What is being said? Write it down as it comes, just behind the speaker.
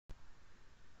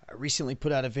recently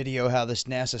put out a video how this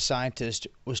NASA scientist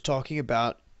was talking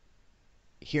about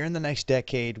here in the next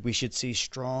decade we should see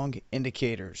strong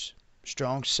indicators,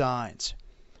 strong signs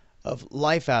of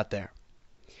life out there.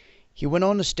 He went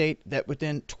on to state that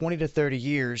within 20 to 30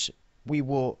 years we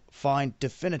will find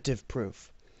definitive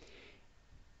proof.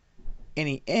 And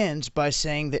he ends by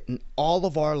saying that in all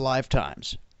of our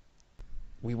lifetimes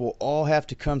we will all have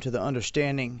to come to the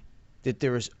understanding that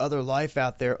there is other life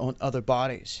out there on other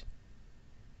bodies,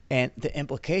 and the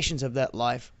implications of that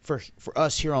life for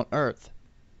us here on Earth,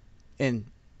 and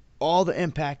all the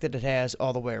impact that it has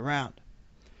all the way around.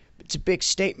 It's a big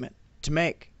statement to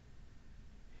make,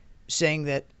 saying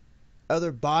that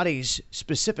other bodies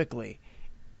specifically.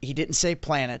 He didn't say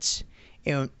planets.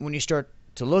 And when you start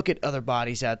to look at other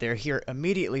bodies out there, here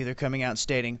immediately they're coming out and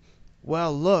stating,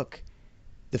 well, look,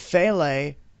 the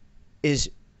Philae is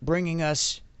bringing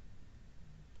us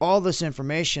all this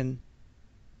information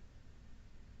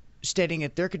stating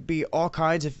that there could be all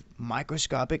kinds of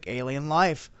microscopic alien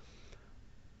life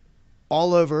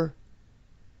all over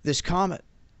this comet.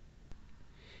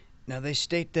 Now they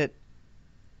state that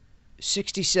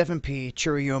 67P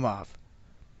Churyumov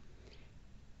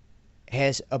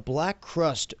has a black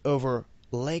crust over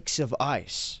lakes of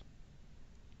ice,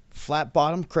 flat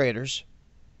bottom craters,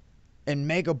 and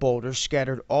mega boulders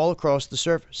scattered all across the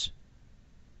surface,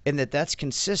 and that's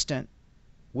consistent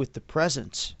with the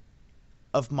presence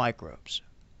of microbes.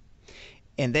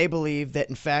 And they believe that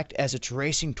in fact, as it's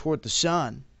racing toward the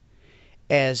sun,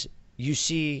 as you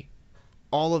see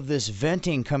all of this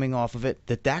venting coming off of it,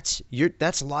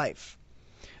 that's life.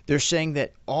 They're saying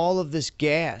that all of this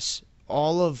gas,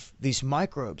 all of these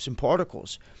microbes and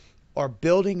particles are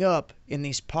building up in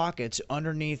these pockets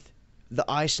underneath the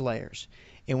ice layers.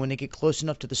 And when they get close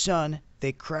enough to the sun,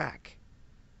 they crack.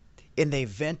 And they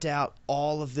vent out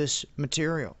all of this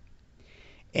material.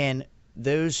 And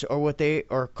those are what they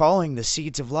are calling the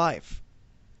seeds of life.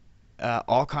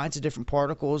 All kinds of different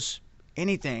particles,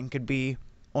 anything could be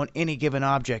on any given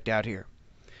object out here.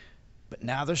 But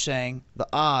now they're saying the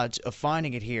odds of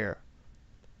finding it here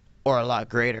are a lot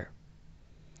greater.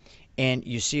 And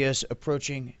you see us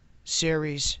approaching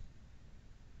Ceres,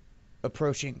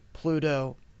 approaching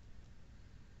Pluto,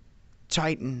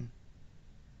 Titan,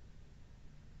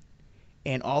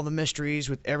 and all the mysteries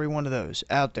with every one of those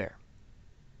out there.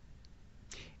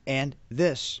 And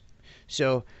this.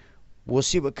 So we'll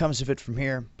see what comes of it from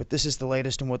here, but this is the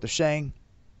latest on what they're saying.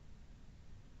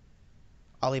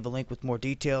 I'll leave a link with more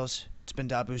details. It's been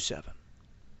Dabu7.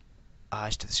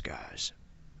 Eyes to the skies.